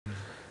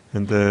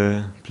And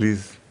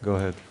please go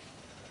ahead.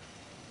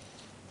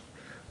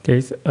 Okay,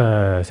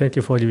 thank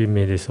you for giving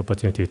me this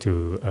opportunity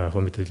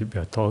for me to give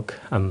a talk.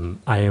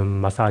 I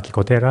am Masaaki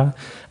Kotera,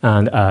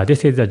 and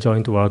this is a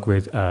joint work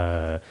with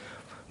Dr.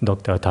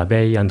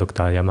 Tabei and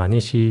Dr.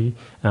 Yamanishi,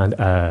 and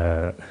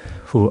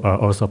who are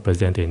also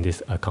present in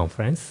this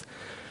conference.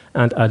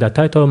 And the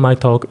title of my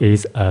talk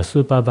is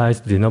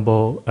Supervised de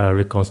novo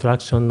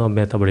reconstruction of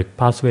metabolic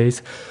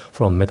pathways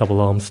from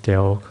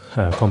metabolome-scale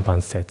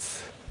compound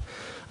sets.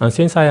 And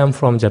since I am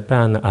from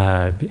Japan,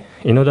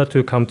 in order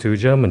to come to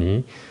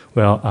Germany,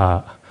 well,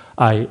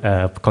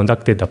 I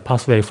conducted the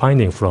pathway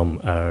finding from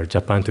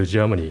Japan to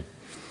Germany.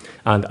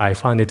 And I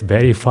found it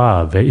very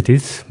far. It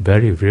is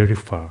very, very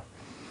far.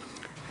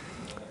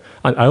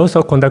 And I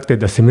also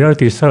conducted a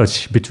similarity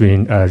search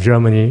between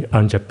Germany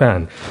and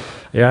Japan.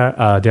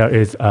 Yeah, there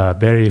is a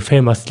very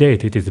famous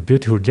gate. It is a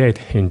beautiful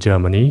gate in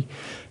Germany.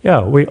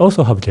 Yeah, we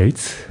also have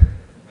gates.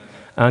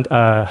 And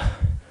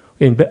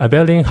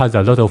Berlin has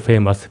a lot of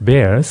famous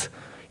bears.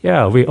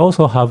 Yeah, we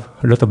also have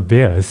a lot of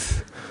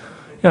bears.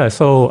 Yeah,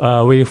 so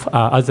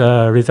as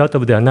a result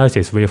of the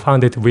analysis, we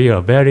found that we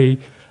are very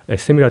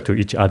similar to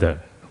each other.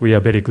 We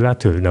are very glad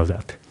to know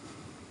that.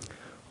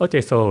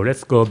 Okay, so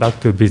let's go back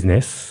to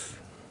business.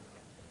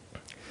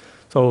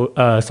 So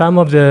some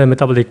of the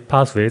metabolic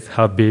pathways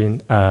have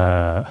been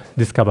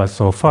discovered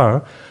so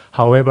far.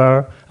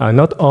 However,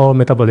 not all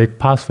metabolic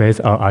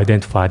pathways are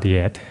identified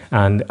yet,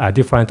 and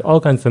different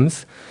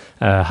organisms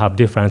have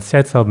different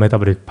sets of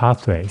metabolic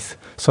pathways.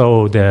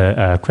 So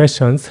the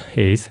question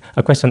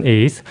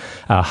is,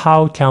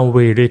 how can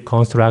we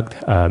reconstruct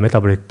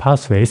metabolic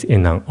pathways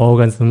in an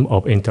organism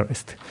of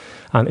interest?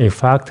 And in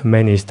fact,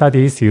 many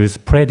studies use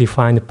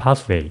predefined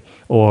pathway,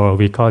 or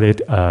we call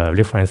it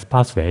reference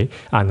pathway,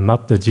 and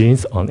map the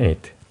genes on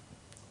it.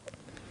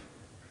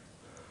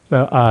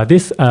 Well,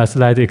 this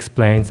slide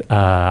explains,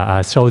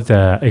 shows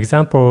the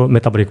example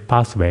metabolic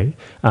pathway,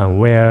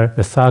 where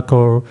the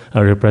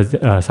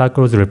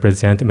circles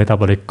represent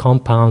metabolic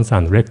compounds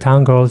and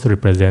rectangles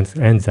represent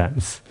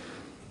enzymes.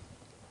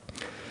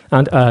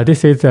 And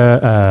this is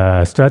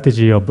a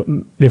strategy of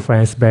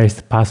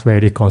reference-based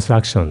pathway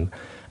reconstruction.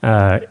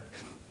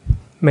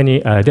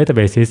 Many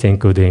databases,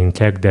 including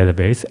Keck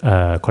database,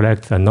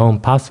 collect the known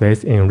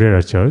pathways in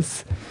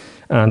literatures,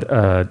 and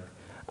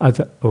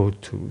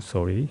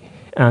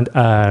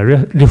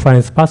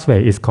reference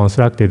pathway is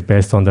constructed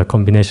based on the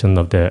combination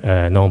of the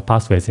known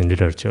pathways in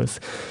literatures.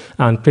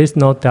 And please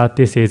note that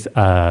this is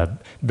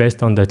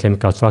based on the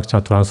chemical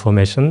structure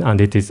transformation, and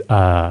it is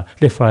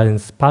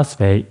reference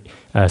pathway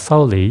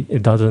solely.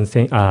 It doesn't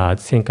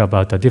think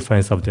about the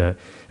difference of the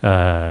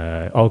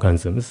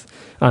organisms.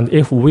 And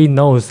if we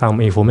know some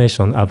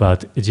information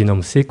about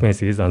genome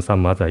sequences and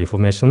some other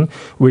information,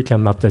 we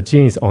can map the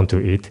genes onto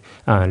it,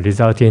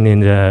 resulting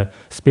in the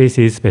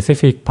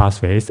species-specific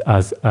pathways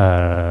as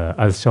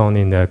shown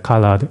in the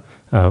colored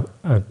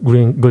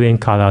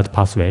green-colored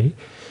pathway.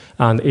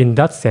 And in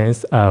that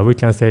sense, we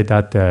can say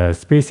that the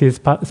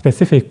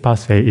species-specific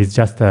pathway is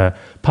just a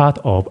part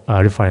of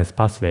a reference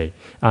pathway.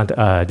 And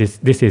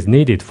this is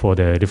needed for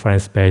the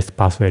reference-based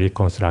pathway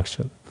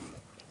reconstruction.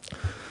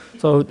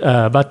 So,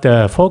 but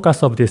the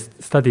focus of this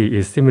study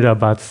is similar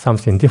but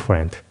something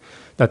different.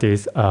 That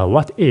is,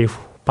 what if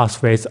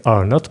pathways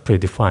are not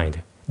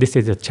predefined? This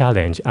is a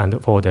challenge,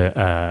 and for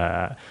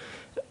the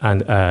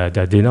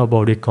de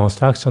novo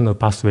reconstruction of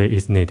pathway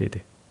is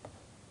needed.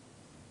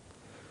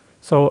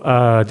 So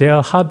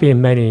there have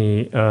been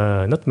many,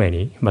 not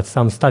many, but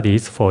some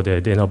studies for the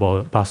de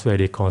novo pathway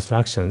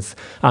reconstructions.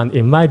 And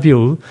in my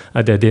view,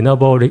 the de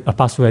novo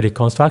pathway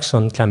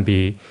reconstruction can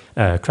be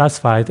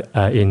classified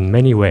in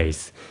many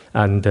ways.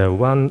 And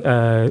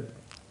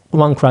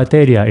one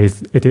criteria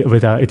is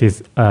whether it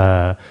is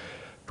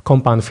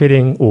compound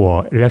filling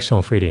or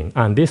reaction filling.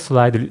 And this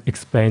slide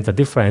explains the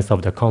difference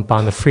of the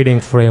compound filling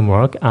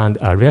framework and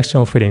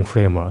reaction filling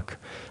framework.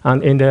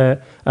 And in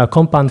the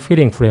compound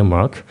filling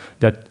framework,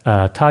 the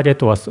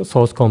target or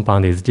source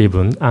compound is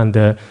given, and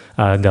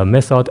the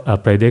method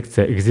predicts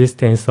the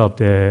existence of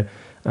the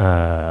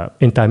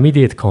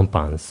intermediate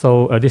compounds.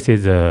 So this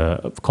is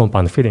a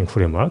compound filling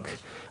framework.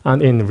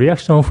 And in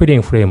reaction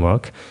filling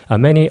framework,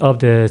 many of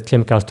the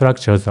chemical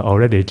structures are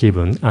already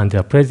given, and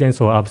the presence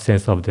or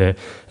absence of the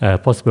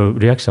possible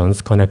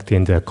reactions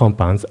connecting the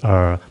compounds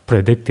are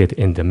predicted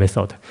in the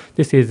method.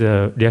 This is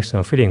a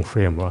reaction filling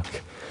framework.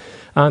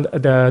 And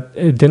the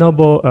de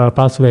novo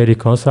pathway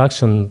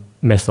reconstruction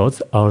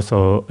methods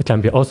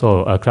can be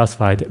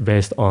classified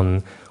based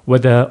on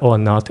whether or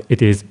not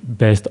it is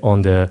based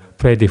on the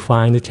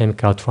predefined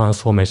chemical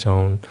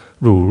transformation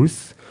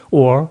rules,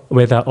 or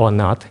whether or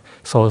not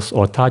source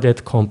or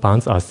target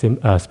compounds are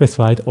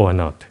specified or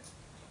not.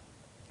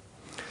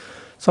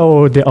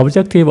 So the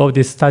objective of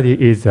this study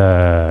is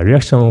a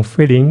reaction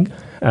filling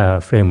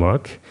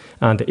framework,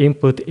 and the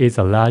input is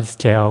a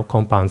large-scale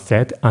compound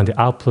set, and the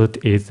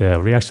output is a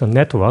reaction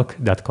network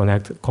that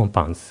connects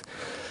compounds.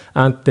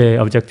 And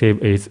the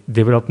objective is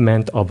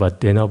development of a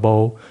de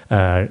novo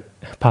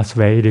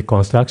pathway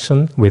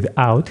reconstruction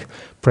without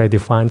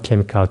predefined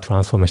chemical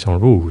transformation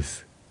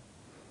rules.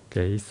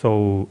 Okay,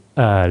 so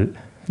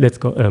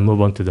let's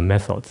move on to the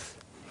methods.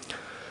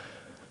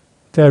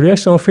 The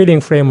reaction feeding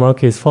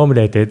framework is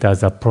formulated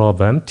as a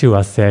problem to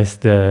assess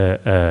the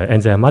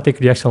enzymatic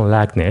reaction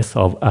likeness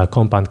of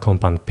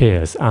compound-compound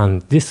pairs.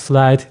 And this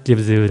slide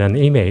gives you an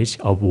image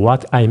of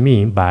what I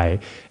mean by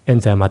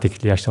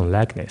enzymatic reaction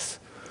likeness.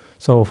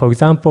 So, for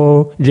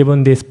example,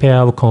 given this pair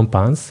of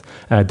compounds,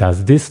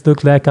 does this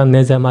look like an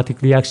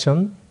enzymatic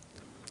reaction?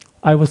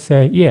 I would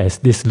say, yes,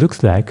 this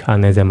looks like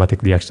an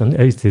enzymatic reaction.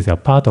 It is a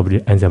part of the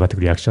enzymatic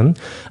reaction.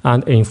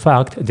 And in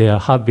fact, there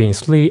have been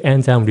 3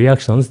 enzyme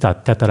reactions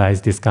that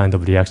catalyze this kind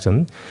of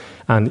reaction.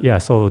 And yeah,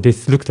 so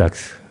this looks like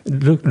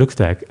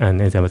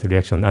an enzymatic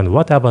reaction. And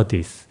what about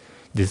this?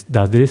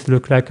 Does this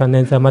look like an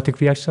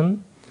enzymatic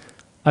reaction?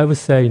 I would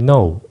say,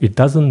 no, it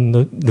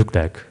doesn't look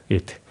like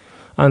it.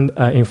 And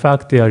in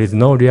fact, there is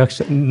no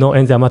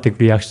enzymatic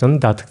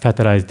reaction that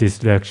catalyzes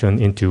this reaction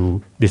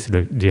into this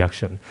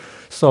reaction.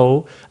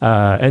 So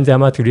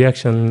enzymatic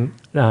reaction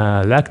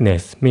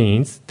likeness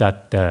means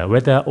that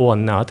whether or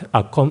not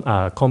a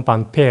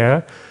compound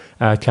pair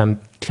can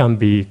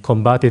be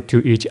converted to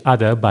each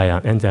other by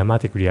an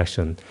enzymatic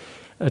reaction.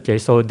 Okay,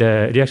 so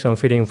the reaction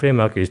feeding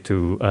framework is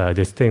to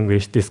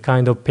distinguish this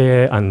kind of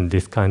pair and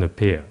this kind of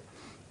pair.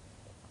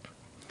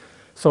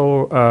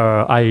 So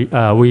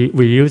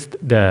we used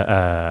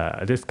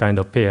this kind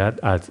of pair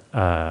as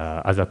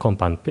a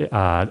compound pair,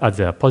 as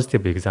a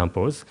positive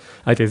examples.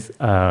 It is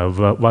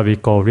what we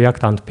call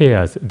reactant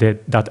pairs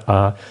that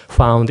are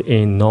found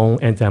in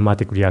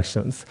non-enzymatic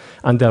reactions.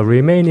 And the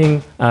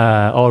remaining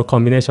all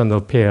combination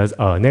of pairs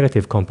are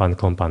negative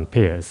compound-compound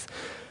pairs.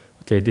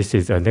 Okay, this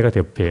is a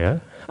negative pair.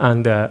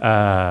 And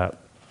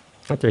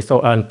okay,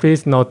 so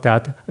please note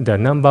that the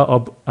number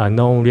of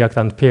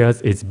non-reactant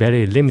pairs is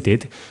very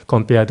limited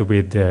compared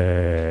with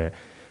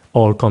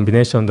all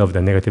combinations of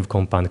the negative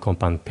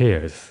compound-compound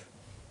pairs.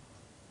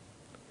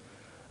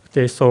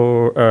 Okay,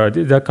 so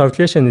the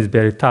calculation is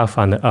very tough,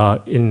 and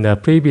in the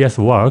previous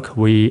work,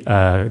 we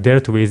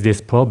dealt with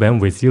this problem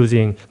with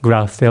using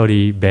graph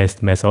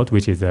theory-based method,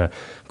 which is a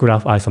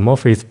graph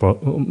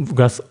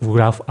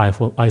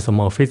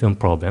isomorphism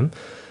problem.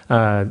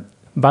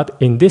 But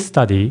in this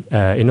study,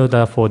 in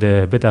order for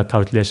the better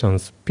calculation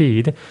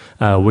speed,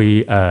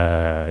 we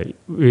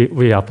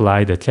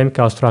apply the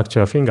chemical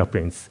structure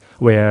fingerprints,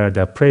 where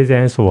the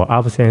presence or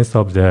absence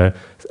of the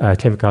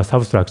chemical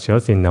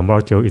substructures in the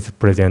molecule is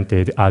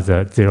presented as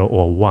a 0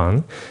 or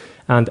 1.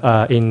 And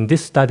in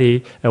this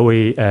study,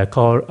 we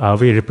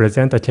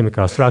represent the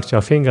chemical structure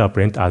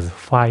fingerprint as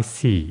phi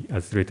C,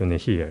 as written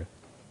here.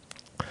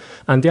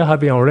 And there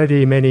have been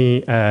already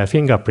many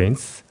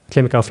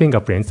chemical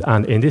fingerprints,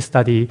 and in this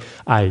study,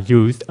 I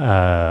used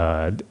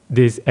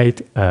these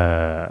eight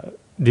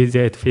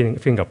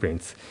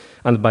fingerprints.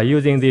 And by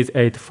using these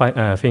 8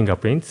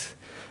 fingerprints,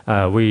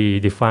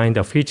 we defined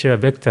a feature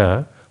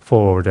vector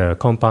for the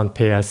compound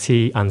pair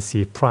C and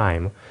C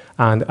prime.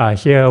 And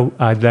here,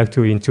 I'd like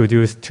to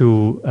introduce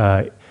two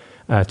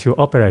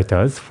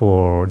operators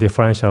for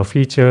differential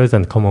features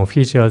and common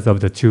features of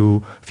the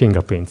 2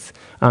 fingerprints.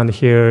 And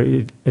here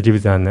it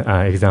gives an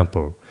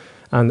example.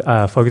 And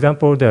for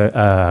example,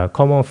 the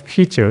common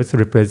features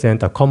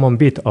represent a common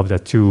bit of the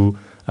 2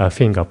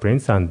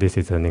 fingerprints, and this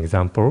is an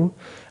example.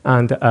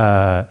 And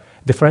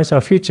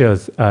differential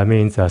features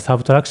means a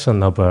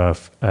subtraction of a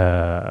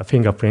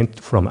fingerprint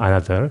from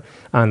another.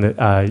 And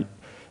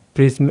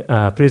please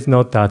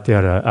note that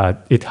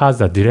it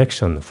has a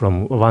direction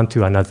from one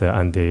to another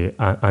and the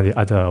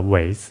other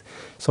ways.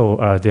 So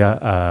there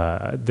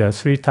are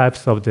 3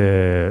 types of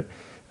the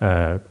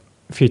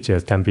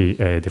features can be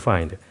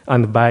defined.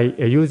 And by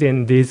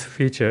using these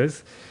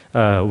features,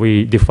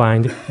 we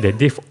defined the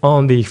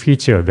diff-only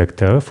feature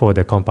vector for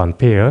the compound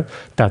pair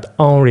that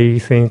only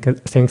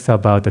thinks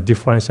about the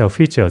differential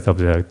features of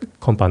the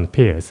compound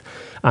pairs.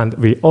 And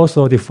we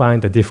also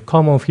defined the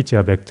diff-common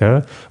feature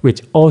vector,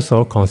 which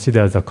also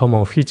considers the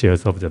common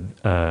features of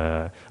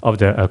the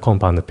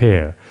compound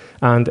pair.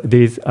 And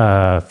these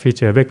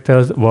feature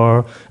vectors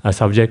were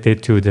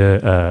subjected to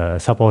the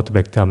support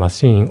vector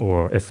machine,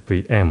 or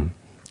SVM.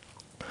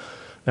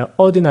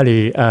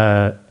 Ordinarily,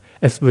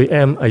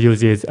 SVM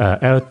uses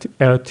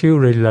L2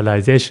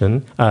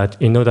 regularization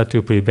in order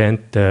to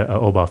prevent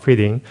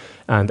overfeeding,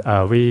 and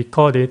we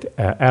called it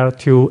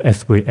L2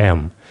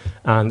 SVM.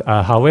 And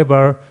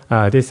however,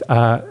 this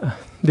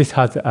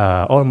has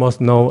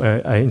almost no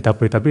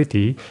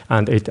interpretability,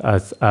 and it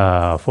has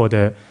for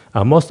the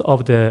most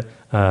of the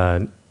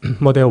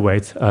model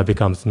weights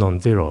becomes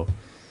non-zero.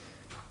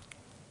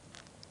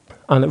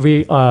 And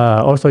we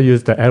also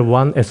use the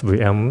L1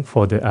 SVM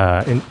for the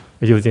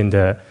using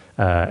the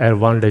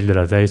L1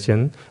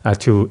 regularization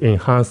to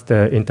enhance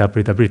the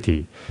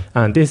interpretability.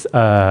 And this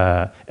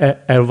L1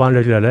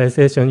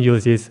 regularization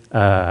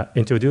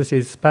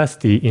introduces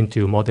sparsity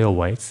into model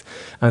weights,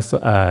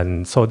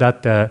 and so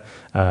that the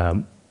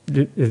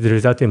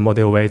resulting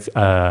model weights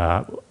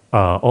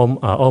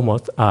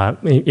almost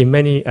in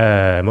many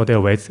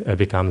model weights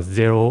becomes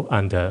 0,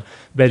 and a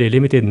very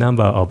limited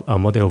number of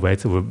model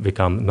weights will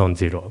become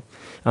non-zero,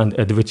 and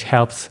which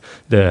helps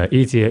the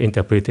easier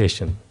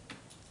interpretation.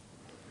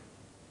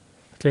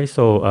 Okay,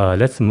 so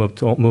let's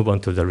move on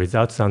to the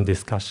results and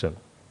discussion.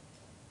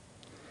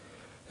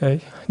 Okay.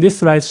 This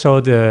slide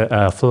shows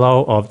the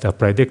flow of the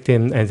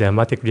predicting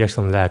enzymatic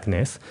reaction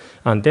likeness,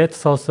 and that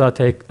sources are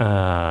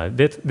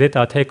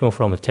data taken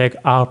from the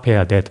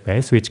TEG-R-pair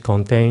database, which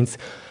contains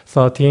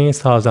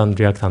 13,000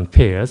 reactant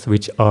pairs,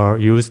 which are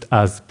used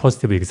as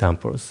positive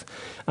examples.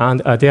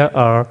 And there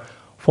are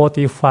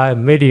 45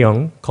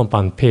 million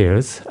compound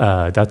pairs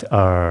that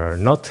are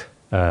not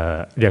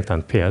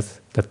reactant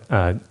pairs,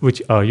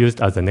 which are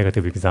used as the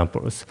negative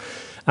examples.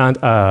 And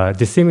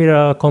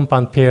dissimilar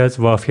compound pairs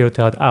were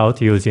filtered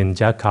out using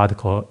Jacquard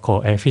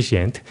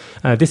coefficient.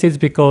 This is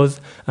because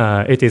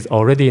it is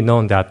already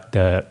known that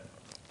the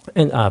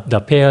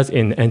pairs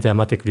in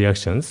enzymatic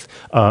reactions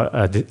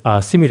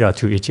are similar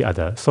to each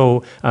other.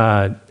 So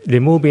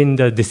removing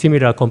the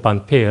dissimilar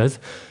compound pairs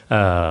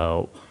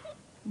will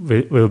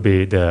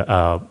be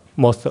the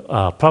most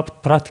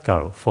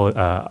practical for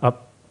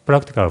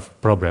practical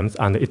problems,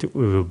 and it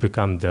will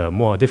become the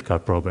more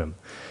difficult problem.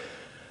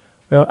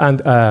 Well,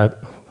 and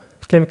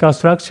chemical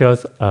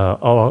structures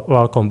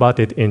were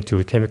converted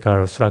into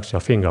chemical structure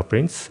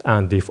fingerprints,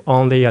 and if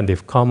only and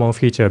if common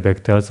feature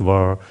vectors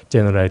were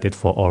generated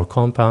for all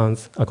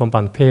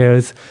compound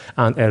pairs,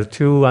 and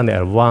L2 and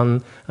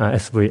L1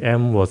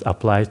 SVM was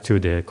applied to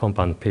the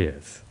compound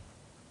pairs.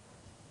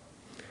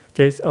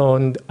 Okay, so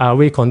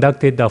we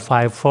conducted the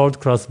 5-fold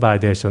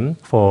cross-validation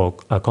for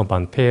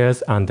compound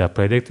pairs, and the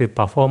predicted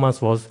performance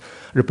was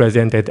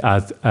represented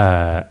as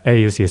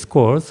AUC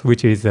scores,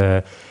 which is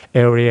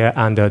area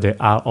under the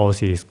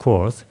ROC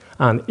scores.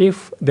 And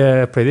if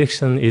the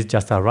prediction is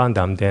just a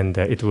random, then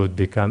it would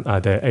become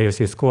the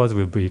AUC scores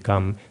will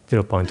become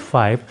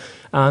 0.5.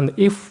 And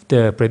if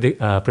the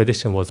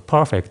prediction was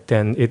perfect,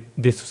 then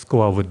this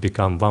score would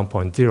become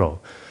 1.0.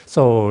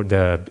 So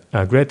the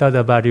greater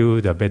the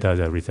value, the better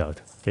the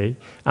result. Okay,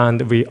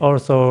 and we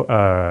also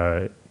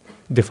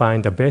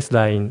defined the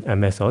baseline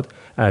method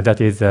that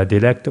is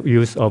direct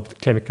use of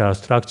chemical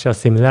structure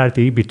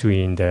similarity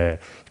between the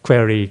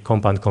query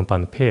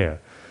compound pair.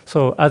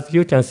 So as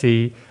you can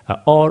see,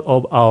 all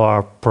of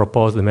our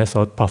proposed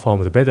method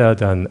performed better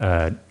than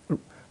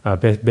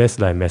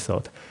baseline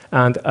method.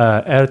 And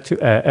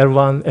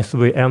L1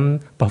 SVM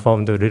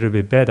performed a little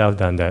bit better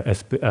than the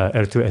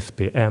L2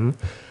 SPM.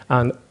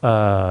 And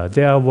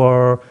there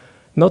were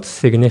not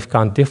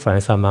significant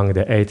difference among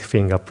the 8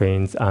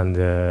 fingerprints, and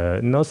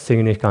not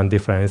significant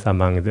difference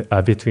among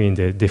between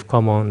the diff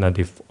common and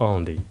diff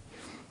only.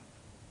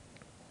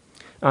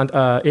 And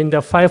in the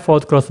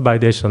 5-fold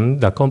cross-validation,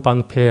 the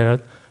compound pair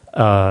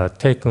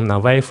taken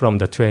away from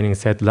the training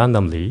set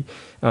randomly,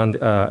 and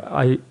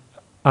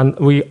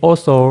we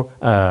also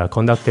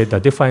conducted a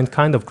different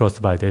kind of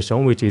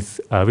cross-validation, which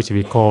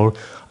we call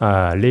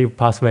leave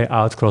pathway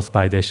out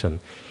cross-validation.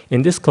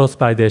 In this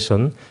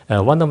cross-validation,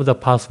 one of the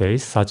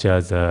pathways, such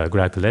as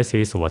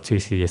glycolysis or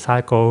TCA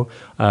cycle,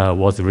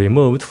 was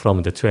removed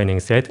from the training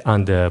set,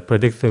 and the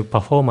predicted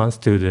performance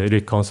to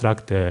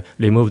reconstruct the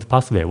removed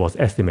pathway was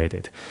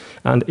estimated.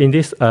 And in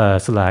this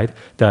slide,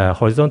 the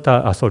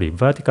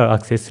vertical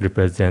axis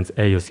represents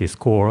AUC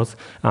scores,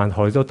 and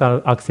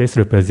horizontal axis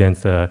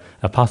represents a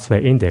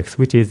pathway index,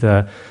 which is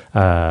a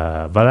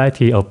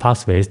variety of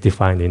pathways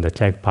defined in the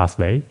TEG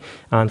pathway.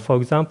 And for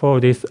example,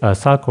 this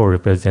circle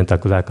represents a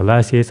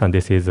glycolysis, and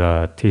this is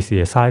a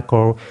TCA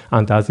cycle.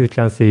 And as you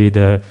can see,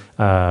 the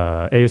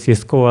AUC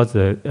scores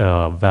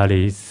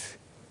varies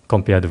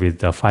compared with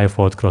the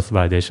 5-fold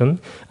cross-validation.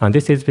 And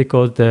this is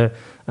because the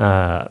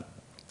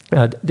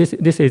this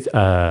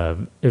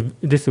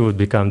would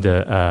become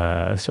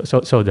the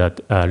so that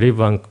leave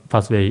one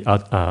pathway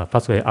out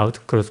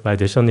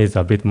cross-validation is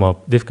a bit more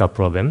difficult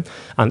problem.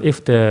 And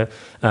if the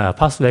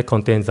pathway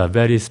contains a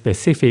very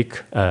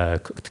specific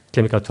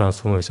chemical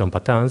transformation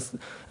patterns,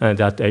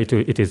 that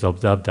it is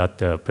observed that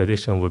the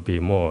prediction would be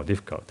more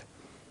difficult.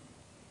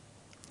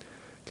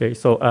 Okay,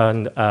 so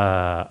and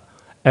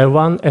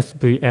L1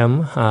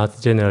 SVM has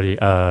generally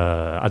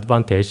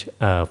advantage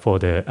for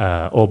the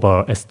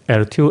over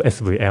L2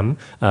 SVM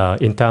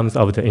in terms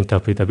of the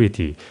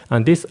interpretability.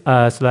 And this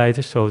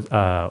slide shows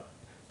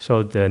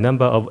the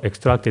number of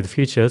extracted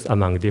features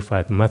among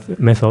different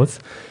methods,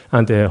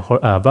 and the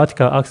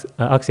vertical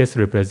axis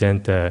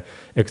represents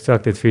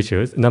extracted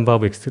features, number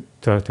of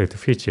extracted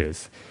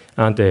features.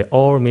 And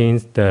all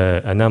means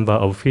the number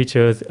of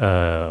features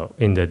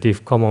in the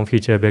diff common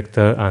feature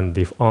vector and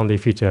diff only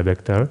feature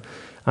vector.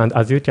 And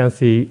as you can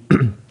see,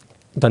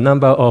 the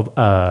number of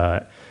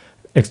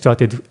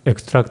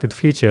extracted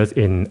features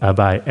in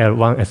by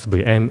L1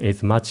 SVM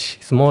is much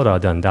smaller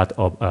than that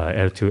of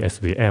L2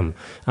 SVM,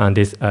 and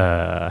this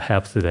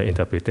helps the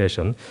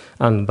interpretation.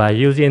 And by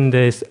using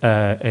these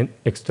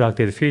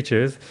extracted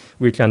features,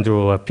 we can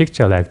draw a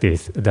picture like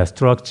this: the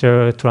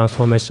structure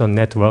transformation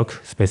network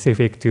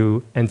specific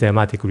to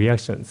enzymatic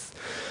reactions.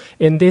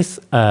 In this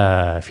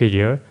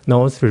figure,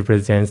 nodes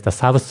represents the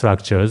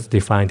substructures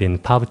defined in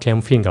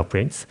PubChem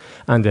fingerprints,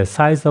 and the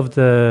size of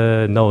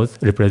the nodes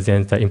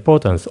represents the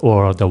importance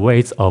or the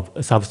weights of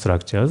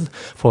substructures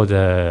for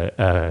the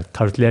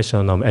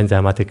calculation of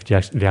enzymatic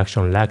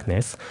reaction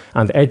likeness,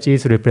 and the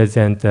edges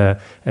represent the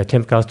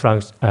chemical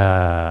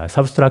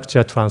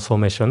substructure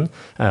transformation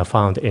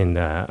found in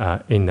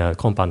a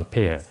compound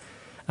pair.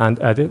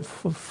 And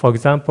for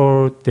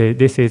example,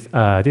 this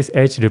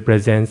edge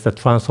represents the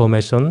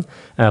transformation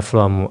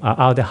from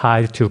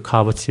aldehyde to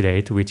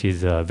carboxylate, which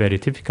is a very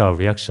typical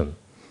reaction.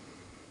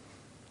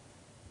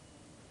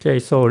 Okay,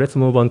 so let's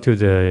move on to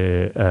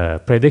the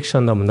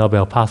prediction of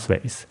novel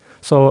pathways.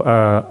 So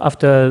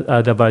after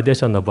the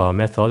validation of our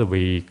method,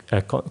 we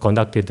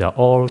conducted the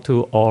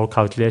all-to-all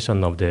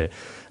calculation of the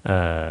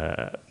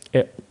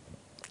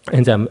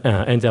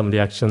enzymatic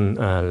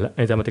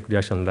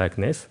reaction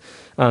likeness,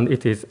 and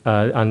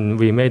and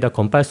we made a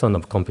comparison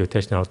of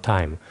computational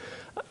time.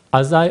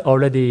 As I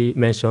already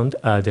mentioned,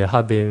 there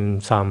have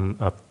been some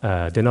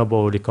de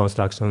novo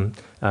reconstruction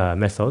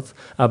methods,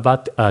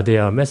 but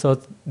their method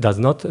does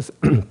not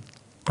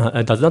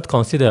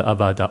consider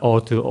about the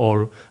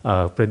all-to-all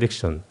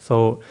prediction.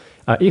 So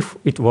if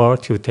it were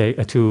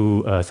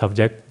to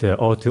subject the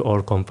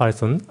all-to-all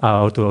comparison,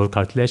 all-to-all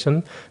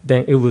calculation,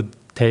 then it would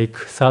take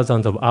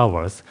thousands of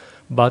hours.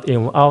 But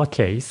in our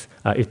case,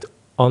 it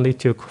only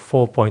took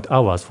 4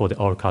 hours for the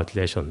all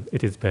calculation.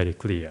 It is very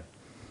clear.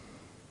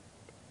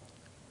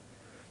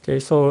 Okay,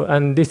 so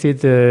and this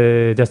is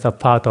just a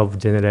part of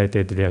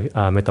generated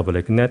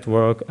metabolic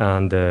network,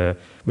 and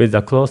with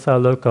a closer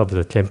look of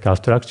the chemical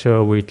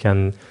structure, we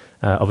can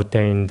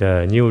obtain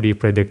the newly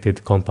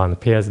predicted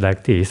compound pairs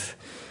like this,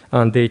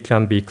 and they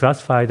can be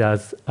classified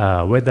as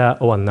whether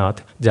or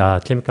not the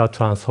chemical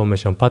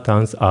transformation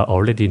patterns are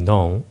already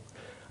known.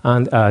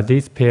 And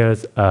these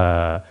pairs,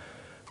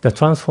 the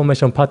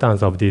transformation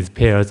patterns of these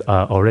pairs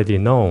are already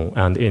known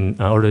and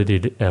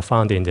already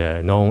found in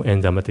the known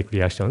enzymatic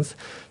reactions.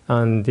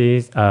 And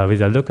these,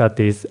 with a look at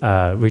this,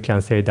 we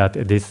can say that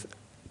this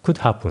could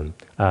happen.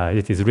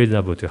 It is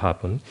reasonable to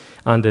happen.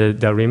 And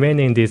the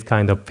remaining these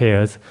kind of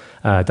pairs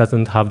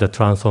doesn't have the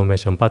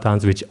transformation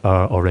patterns which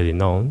are already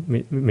known,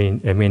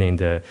 meaning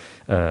the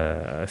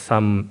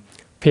some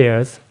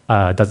pairs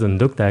doesn't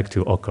look like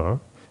to occur.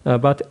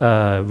 But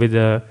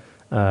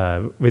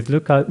with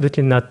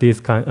looking at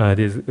these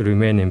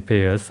remaining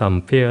pairs,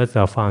 some pairs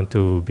are found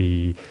to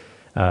be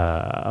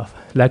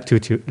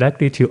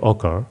likely to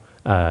occur,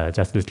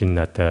 just looking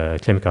at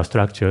chemical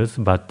structures,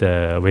 but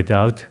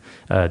without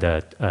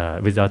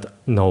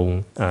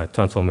known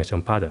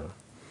transformation pattern.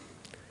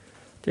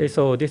 Okay,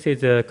 so this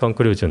is the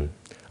conclusion.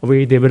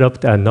 We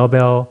developed a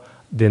novel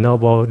de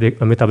novo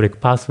metabolic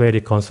pathway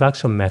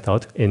reconstruction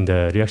method in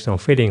the reaction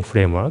feeding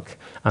framework,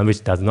 and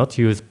which does not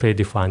use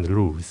predefined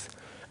rules.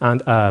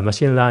 And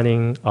machine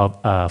learning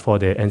for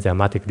the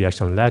enzymatic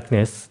reaction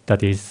likeness,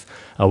 that is,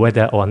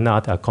 whether or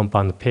not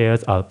compound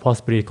pairs are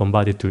possibly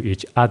converted to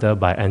each other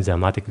by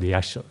enzymatic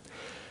reaction.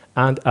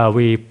 And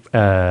we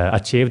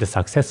achieved a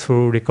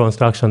successful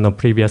reconstruction of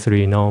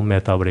previously known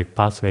metabolic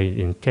pathway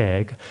in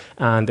KEGG,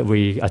 and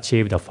we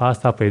achieved a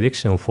faster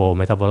prediction for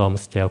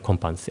metabolome-scale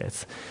compound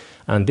sets.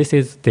 And this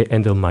is the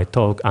end of my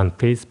talk, and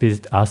please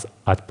visit us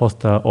at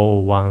poster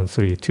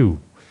 0132.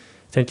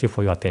 Thank you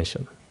for your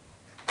attention.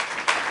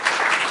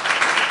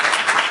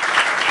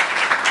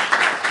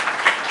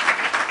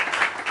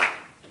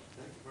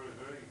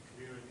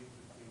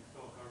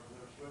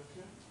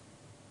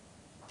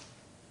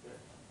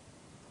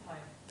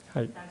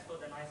 Hi. Thanks for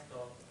the nice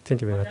talk.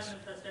 Thank you very much. I'm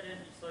interested in,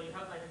 so you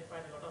have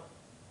identified a lot of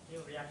new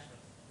reactions.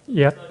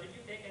 Yeah. So did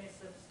you take any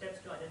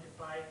steps to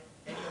identify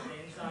any of the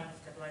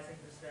enzymes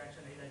catalyzing this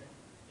reaction, either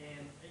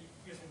in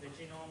using the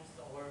genomes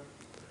or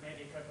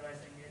maybe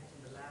characterizing it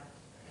in the lab?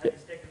 Have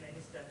you taken any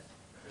steps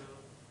to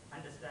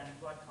understand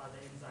what are the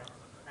enzymes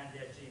and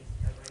their genes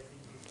catalyzing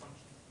these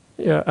functions?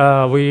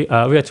 Yeah, we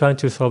are trying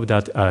to solve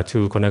that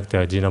to connect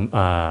the genome,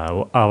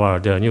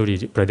 the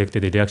newly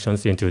predicted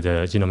reactions into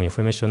the genome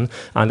information.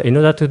 And in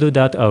order to do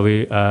that,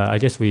 I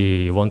guess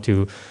we want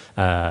to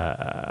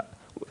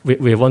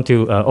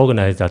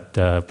organize that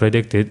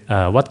predicted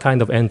what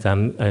kind of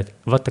enzyme,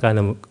 what kind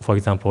of, for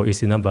example,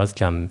 EC numbers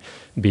can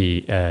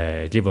be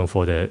given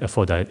for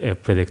the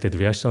predicted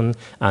reaction,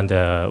 and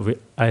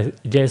I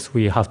guess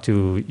we have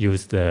to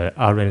use the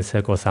RNA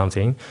seq or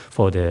something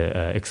for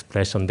the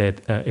expression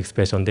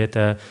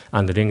data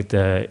and link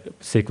the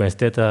sequence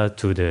data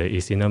to the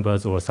EC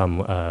numbers or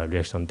some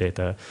reaction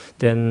data.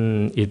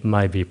 Then it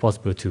might be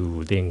possible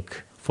to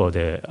link for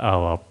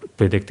our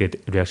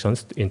predicted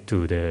reactions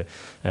into the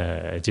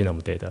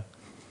genome data.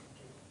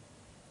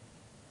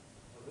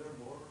 Are there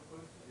more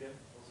questions? Yeah.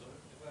 So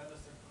if I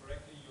understand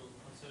correctly, you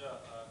consider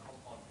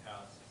compound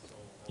pairs, so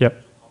Yep.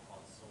 two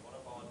compounds. So what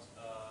about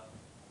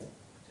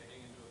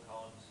taking into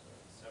account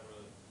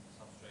several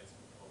substrates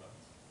and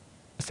products?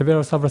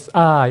 Several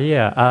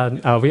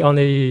substrates. We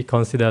only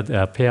considered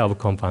a pair of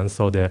compounds.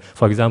 So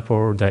for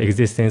example, the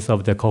existence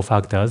of the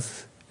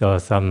cofactors or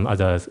some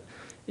others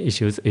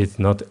issues is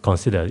not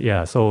considered.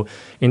 Yeah, so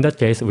in that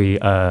case, we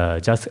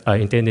just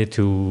intended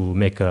to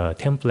make a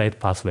template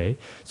pathway.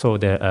 So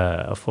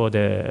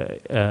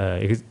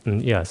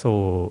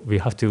so we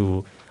have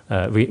to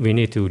we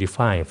need to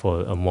refine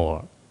for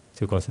more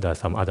to consider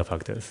some other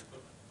factors.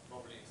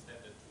 Probably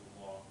extend it to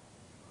more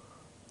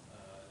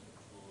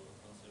to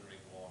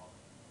considering more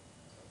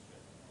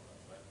substrates and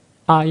products,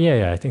 right?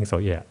 Yeah, I think so.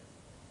 Yeah.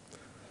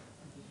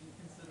 Did you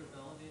consider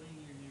validating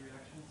your new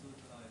reactions with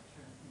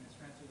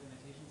transfer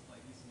limitations by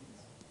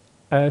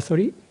ECCBs?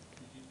 Sorry. Did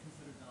you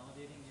consider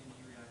validating your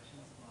new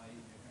reactions by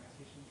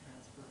mutation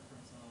transfer from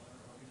some other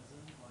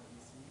organism by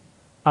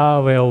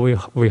ECCB? Well,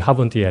 we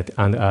haven't yet,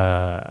 and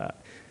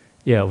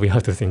yeah, we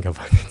have to think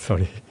about it.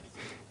 Sorry.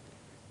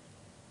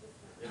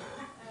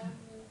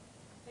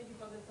 Thank you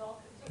for the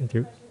talk. Just Thank a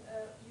you. question.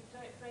 You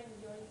trained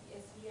your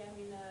SVM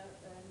in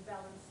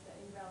balanced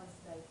data.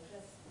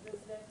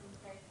 Does that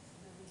impact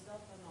the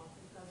result or not?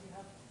 Because you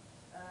have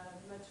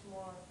much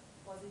more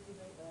positive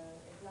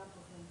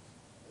examples and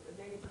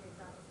negative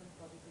examples and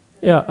positive.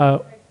 Does Yeah. that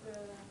affect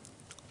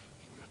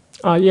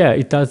Yeah,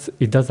 it does.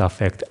 It does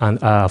affect, and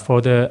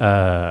for the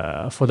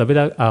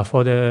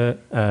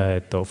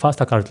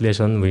faster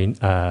calculation,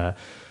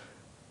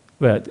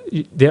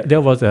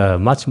 there was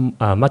much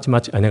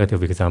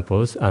negative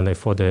examples, and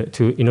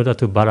in order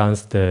to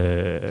balance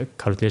the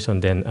calculation,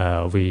 then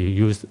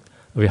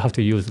we have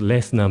to use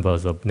less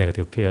numbers of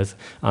negative pairs,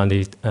 and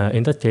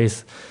in that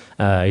case,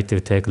 it will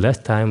take less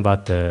time,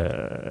 but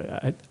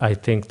I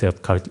think the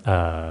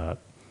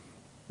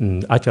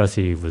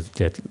accuracy would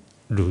get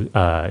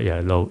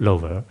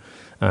lower,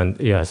 and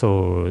yeah,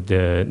 so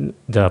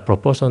the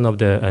proportion of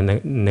the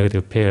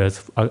negative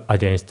pairs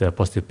against the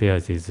positive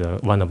pairs is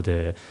one of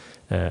the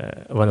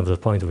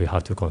points we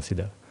have to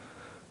consider.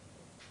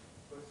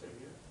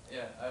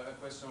 Yeah, I have a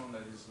question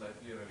that is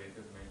slightly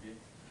related, maybe.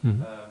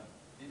 Mm-hmm.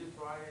 Did you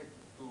try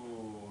to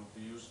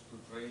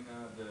train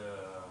the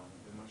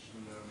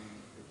machine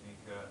learning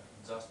technique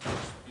just for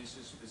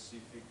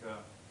species-specific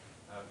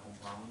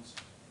compounds?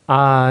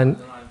 I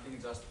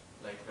think just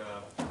like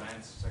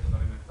plants,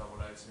 secondary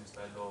metabolites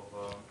instead of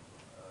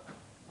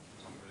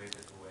some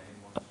related to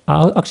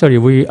animals. Actually,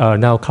 we are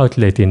now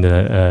calculating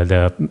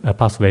the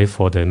pathway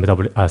for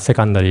the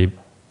secondary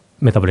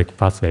metabolic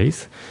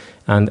pathways,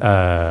 and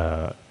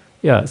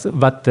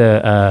but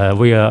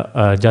we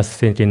are just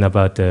thinking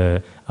about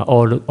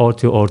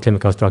all-to-all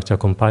chemical structure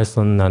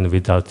comparison, and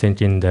without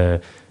thinking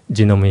the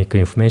genomic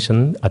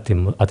information at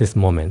this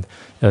moment.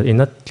 In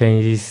that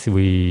case,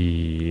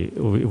 we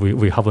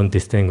haven't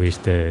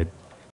distinguished the